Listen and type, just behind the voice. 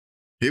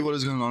Hey, what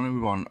is going on,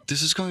 everyone?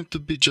 This is going to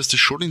be just a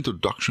short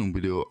introduction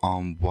video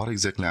on what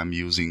exactly I'm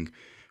using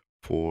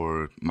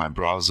for my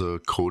browser,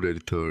 code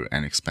editor,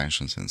 and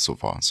expansions, and so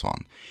far and so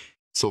on.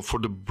 So for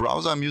the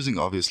browser, I'm using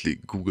obviously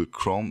Google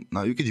Chrome.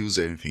 Now you could use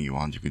anything you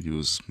want. You could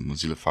use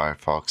Mozilla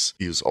Firefox,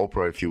 use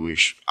Opera if you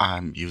wish.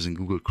 I'm using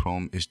Google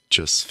Chrome. It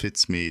just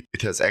fits me.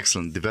 It has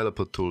excellent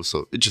developer tools,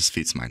 so it just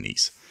fits my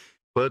needs.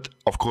 But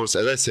of course,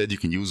 as I said, you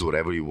can use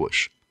whatever you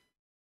wish.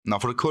 Now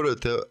for the code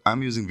editor,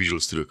 I'm using Visual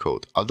Studio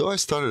Code. Although I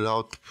started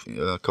out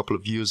a couple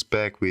of years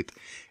back with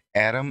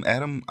Atom.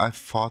 Atom I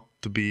thought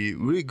to be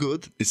really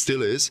good. It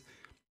still is.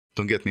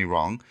 Don't get me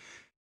wrong.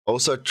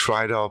 Also, I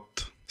tried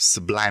out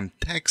Sublime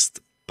Text,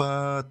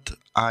 but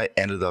I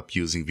ended up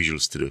using Visual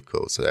Studio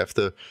Code. So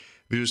after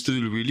Visual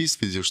Studio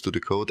released Visual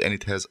Studio Code, and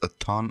it has a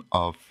ton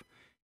of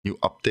new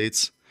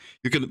updates.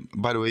 You can,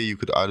 by the way, you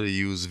could either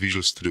use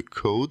Visual Studio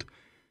Code,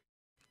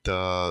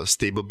 the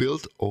stable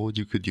build, or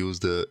you could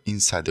use the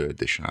Insider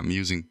Edition. I'm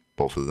using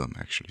both of them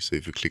actually. So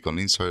if you click on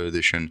Insider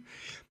Edition,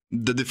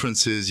 the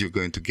difference is you're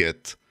going to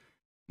get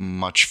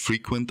much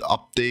frequent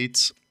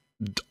updates.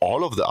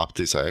 All of the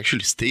updates are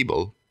actually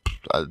stable.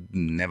 I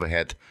never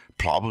had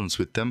problems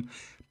with them,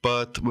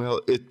 but well,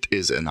 it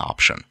is an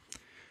option.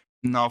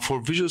 Now for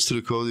Visual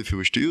Studio Code, if you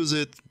wish to use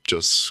it,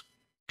 just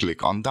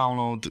click on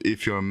download.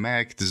 If you're a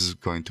Mac, this is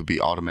going to be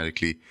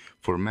automatically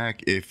for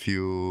Mac. If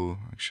you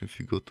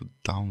go to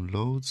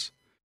downloads,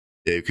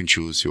 yeah, you can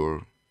choose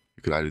you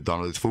could either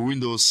download it for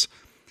Windows,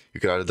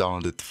 you could either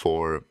download it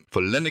for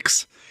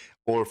Linux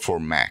or for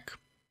Mac.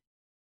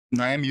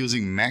 Now I'm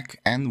using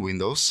Mac and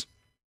Windows.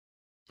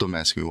 Don't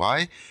ask me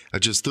why, I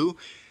just do.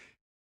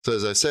 So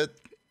as I said,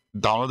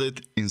 download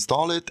it,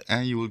 install it,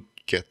 and you will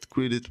get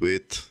greeted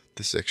with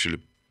this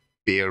actually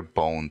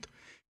bare-boned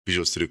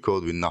Visual Studio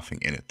Code with nothing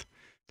in it.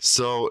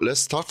 So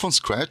let's start from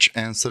scratch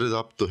and set it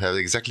up to have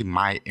exactly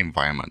my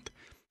environment.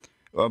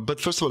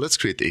 But first of all, let's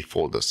create a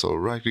folder. So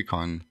right click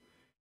on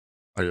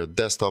your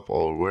desktop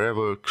or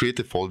wherever, create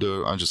a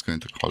folder. I'm just going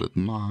to call it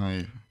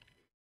my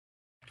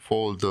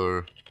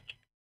folder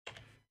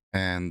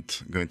and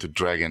I'm going to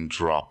drag and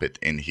drop it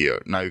in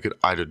here. Now you could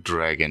either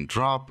drag and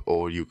drop,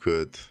 or you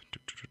could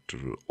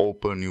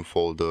open new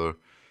folder,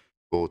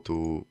 go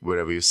to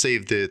wherever you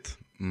saved it,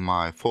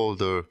 my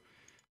folder,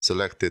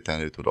 select it,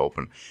 and it would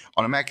open.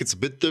 On a Mac it's a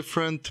bit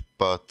different,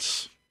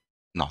 but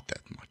not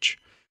that much.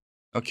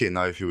 Okay,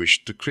 now if you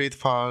wish to create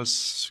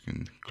files, you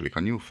can click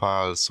on new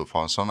files, so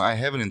far and so on. I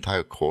have an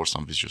entire course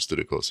on Visual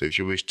Studio Code, so if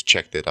you wish to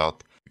check that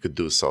out, you could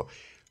do so.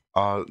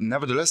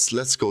 Nevertheless,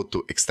 let's go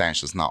to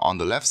extensions. Now on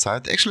the left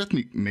side, actually let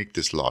me make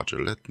this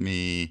larger. Let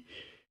me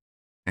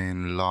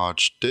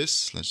enlarge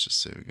this. Let's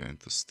just say we're going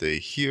to stay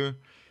here.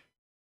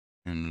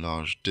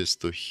 Enlarge this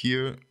to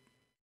here.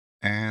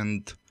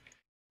 And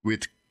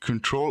with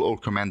Control or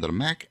Command on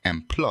Mac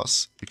and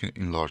plus, you can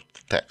enlarge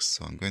the text.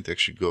 So I'm going to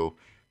actually go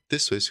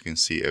this way so you can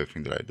see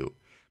everything that I do.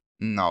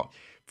 Now,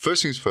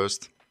 first things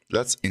first,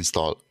 let's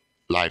install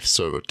Live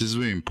Server. This is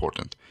very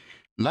important.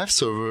 Live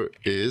Server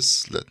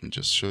is, let me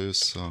just show you.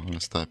 So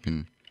let's type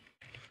in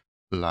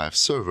Live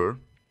Server.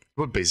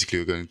 Well, basically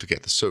you're going to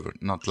get the server,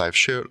 not Live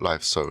Share,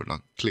 Live Server. Now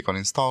click on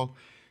install.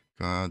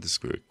 This is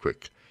very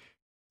quick.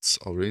 It's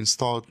already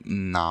installed.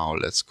 Now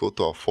let's go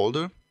to our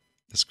folder.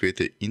 Let's create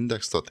a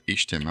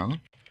index.html.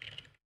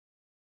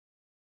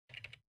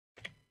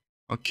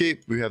 Okay,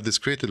 we have this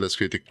created. Let's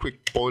create a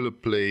quick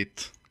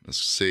boilerplate.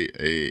 Let's say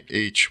a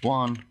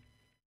H1,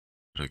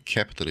 a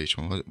capital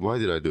H1. Why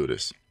did I do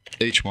this?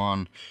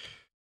 H1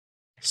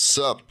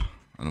 sup.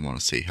 I don't want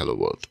to say hello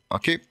world.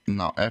 Okay,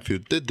 now after you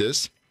did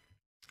this,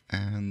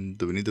 and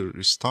do we need to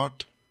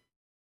restart?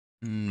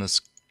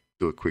 Let's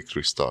do a quick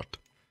restart.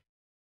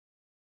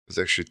 There's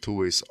actually two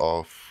ways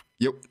of,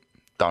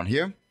 down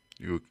here,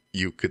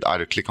 you could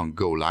either click on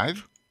go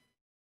live,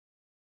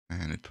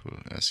 and it will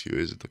ask you,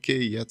 is it okay?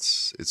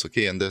 Yes, it's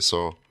okay. And there's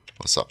our,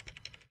 what's up?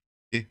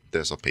 Okay,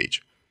 there's our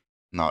page.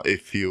 Now,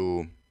 if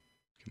you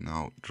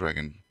now drag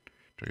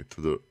it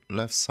to the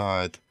left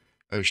side,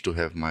 I wish to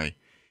have my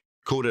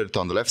code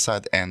editor on the left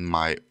side and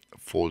my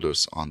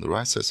folders on the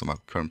right side. So my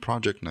current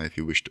project. Now, if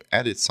you wish to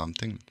edit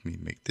something, let me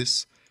make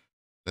this.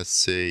 Let's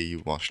say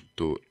you want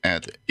to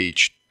add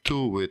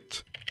H2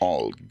 with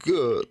all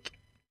good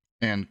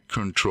and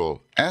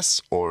Control S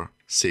or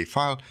save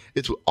file,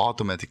 it will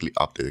automatically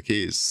update.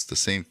 Okay, it's the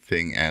same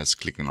thing as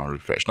clicking on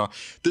refresh. Now,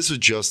 this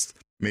would just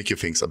make your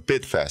things a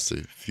bit faster.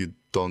 If you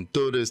don't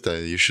do this,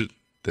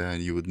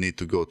 then you would need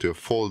to go to your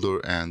folder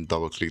and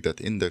double click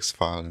that index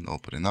file and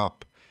open it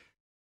up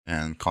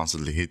and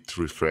constantly hit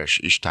refresh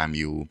each time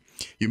you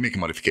make a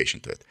modification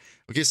to it.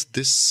 Okay, so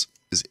this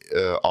is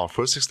our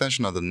first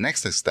extension. Now the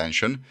next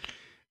extension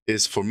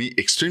is for me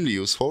extremely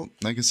useful.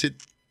 Now you can see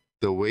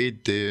the way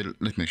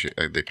let me actually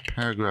add the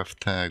paragraph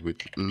tag with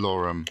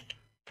lorem.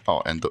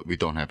 Oh, and we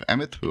don't have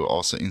Emmet. We will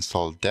also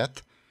install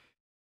that.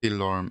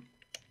 Lorem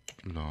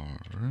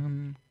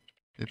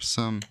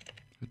ipsum.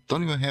 We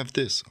don't even have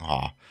this.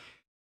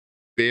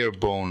 Bare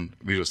bone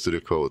Visual Studio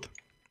Code.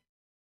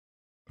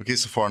 Okay,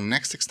 so for our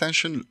next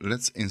extension,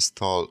 let's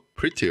install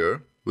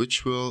Prettier,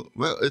 which will,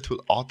 well, it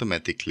will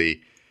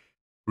automatically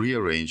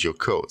rearrange your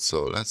code.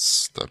 So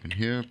let's type in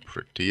here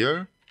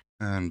Prettier,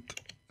 and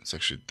it's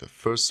actually the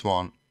first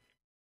one.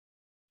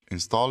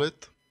 Install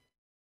it.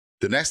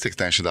 The next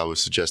extension that I would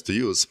suggest to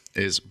use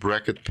is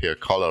bracket pair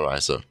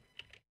colorizer.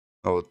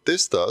 Now what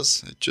this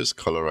does, it just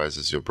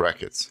colorizes your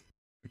brackets.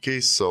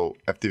 Okay, so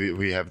after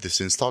we have this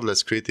installed,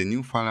 let's create a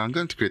new file. I'm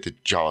going to create a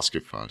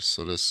JavaScript file.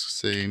 So let's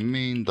say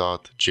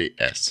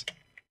main.js.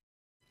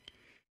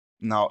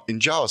 Now in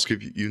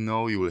JavaScript, you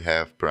know you will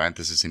have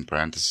parentheses in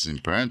parentheses in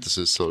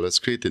parentheses. So let's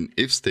create an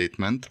if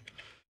statement.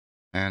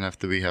 And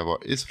after we have our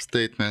if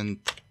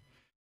statement,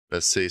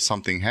 let's say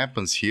something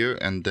happens here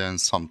and then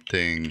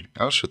something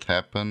else should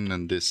happen.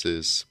 And this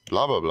is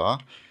blah, blah,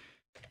 blah.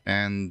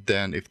 And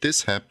then if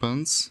this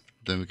happens,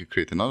 then we can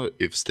create another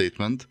if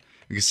statement.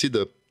 You can see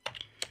the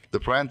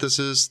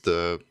parentheses,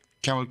 the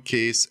camel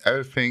case,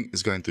 everything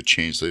is going to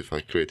change. So if I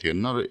create here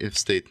another if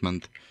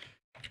statement,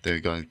 they're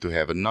going to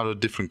have another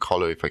different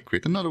color. If I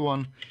create another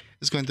one,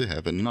 it's going to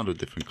have another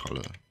different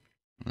color.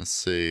 Let's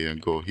say I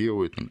go here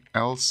with an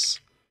else,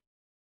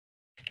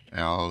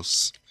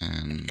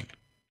 and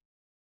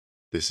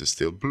this is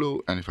still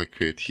blue. And if I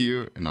create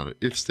here another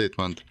if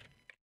statement,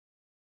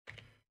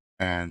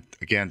 and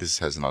again, this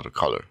has another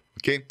color.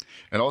 Okay.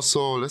 And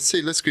also,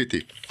 let's create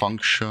a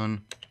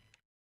function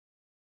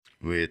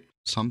with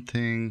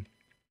something,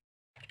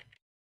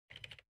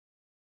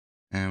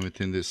 and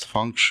within this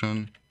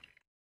function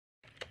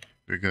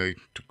we're going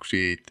to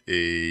create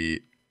a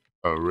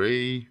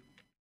array,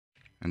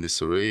 and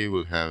this array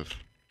will have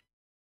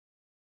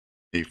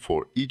a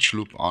for each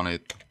loop on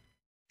it.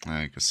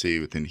 And you can see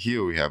within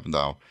here we have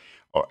now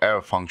our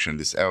arrow function.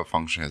 This arrow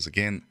function has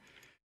again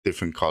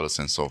different colors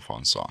and so forth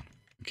and so on.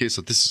 Okay,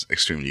 so this is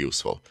extremely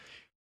useful.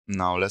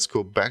 Now let's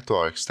go back to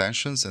our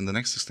extensions, and the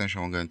next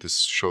extension I'm going to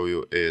show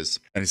you is,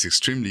 and it's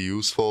extremely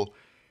useful,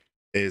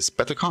 is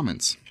better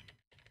comments.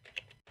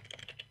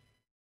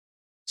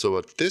 So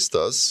what this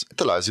does,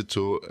 it allows you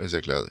to,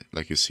 exactly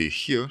like you see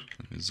here,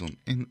 let me zoom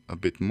in a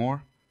bit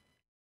more.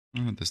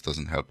 This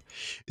doesn't help.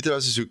 It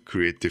allows you to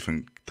create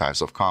different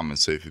types of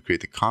comments. So if you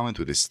create a comment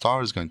with a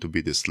star, it's going to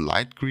be this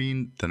light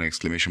green, then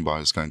exclamation bar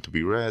is going to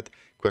be red,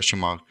 question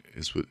mark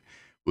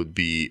would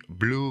be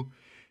blue.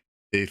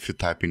 If you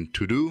type in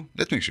to do,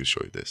 let me actually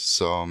show you this.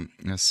 So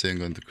let's say I'm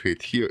going to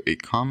create here a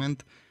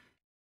comment,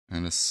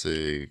 and let's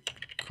say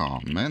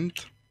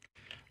comment.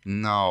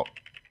 Now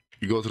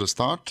you go to the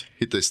start,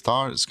 hit the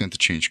star, it's going to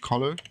change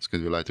color. It's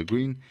going to be lighter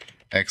green.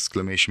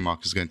 Exclamation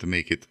mark is going to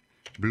make it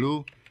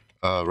blue.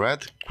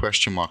 Red,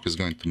 question mark is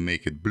going to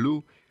make it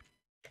blue.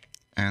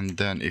 And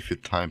then if you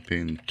type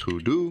in to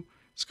do,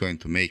 it's going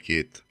to make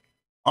it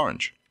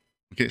orange.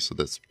 Okay, so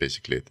that's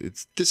basically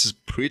it. This is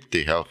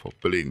pretty helpful,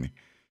 believe me.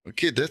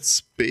 Okay,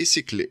 that's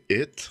basically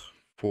it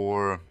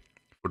for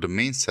the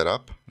main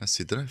setup. Let's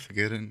see, did I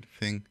forget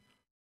anything?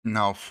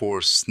 Now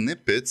for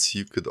snippets,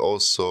 you could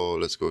also,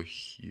 let's go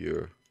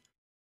here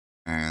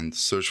and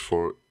search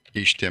for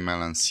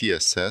HTML and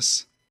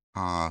CSS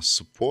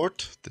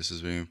support. This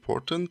is very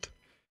important.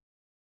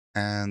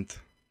 And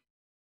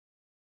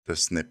the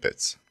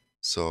snippets.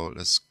 So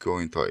let's go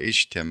into our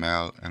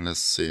HTML, and let's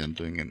say I'm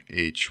doing an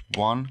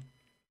H1.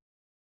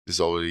 This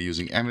is already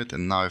using Emmet,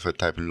 and now if I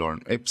type in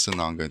Lorem Ipsum,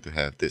 now I'm going to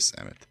have this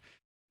Emmet.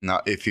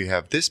 Now if you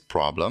have this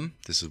problem,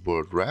 this is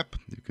word wrap,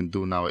 you can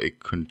do now a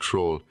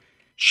Control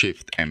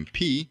Shift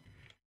MP,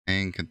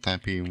 and you can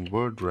type in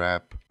word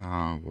wrap,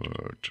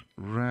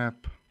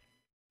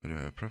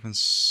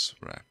 preference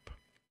wrap.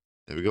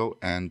 There we go,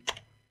 and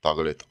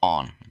toggle it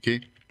on.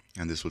 Okay,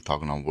 and this will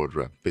toggle on word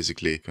wrap,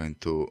 basically going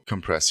to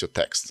compress your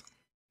text.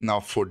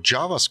 Now for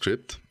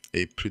JavaScript,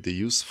 a pretty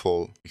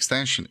useful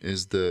extension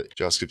is the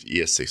JavaScript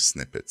ES6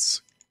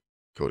 snippets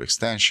code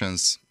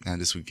extensions, and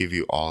this will give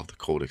you all the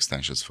code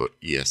extensions for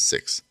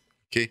ES6.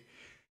 Okay,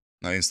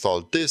 now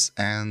install this,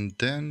 and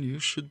then you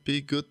should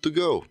be good to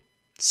go.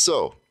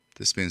 So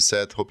this being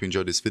said, hope you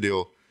enjoyed this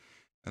video,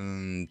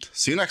 and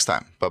see you next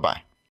time. Bye bye.